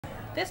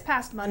This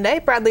past Monday,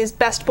 Bradley's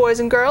best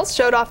boys and girls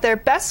showed off their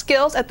best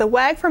skills at the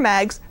Wag for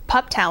Mags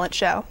Pup Talent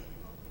Show.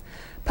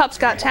 Pups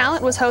Got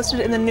Talent was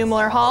hosted in the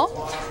Newmiller Hall.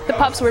 The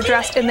pups were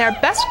dressed in their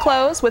best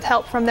clothes with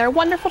help from their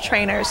wonderful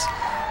trainers.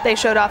 They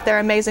showed off their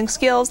amazing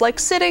skills like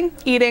sitting,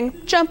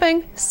 eating,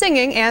 jumping,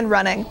 singing, and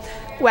running.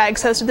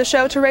 Wags hosted the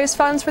show to raise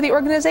funds for the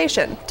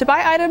organization to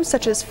buy items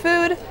such as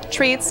food,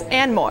 treats,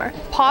 and more,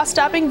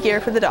 paw-stopping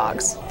gear for the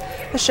dogs.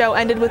 The show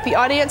ended with the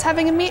audience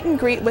having a meet and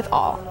greet with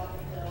all.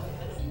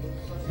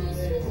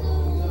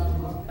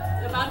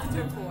 About to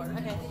turn 4.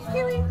 Okay.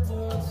 Really?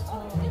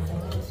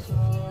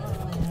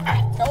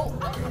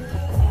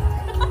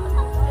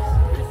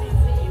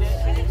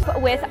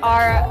 With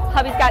our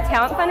Puppies Got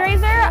Talent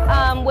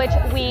fundraiser, which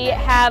we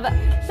have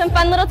some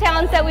fun little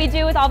talents that we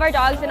do with all of our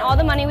dogs, and all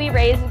the money we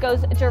raise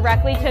goes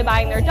directly to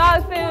buying their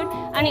dog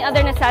food, any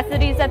other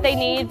necessities that they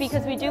need,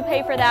 because we do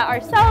pay for that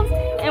ourselves,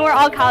 and we're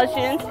all college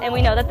students, and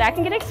we know that that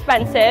can get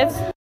expensive.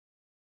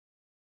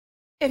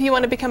 If you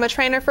want to become a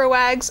trainer for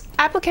Wags,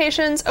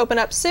 applications open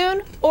up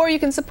soon, or you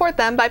can support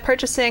them by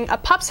purchasing a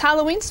Pups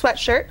Halloween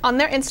sweatshirt on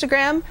their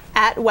Instagram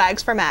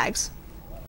 @WagsForMags.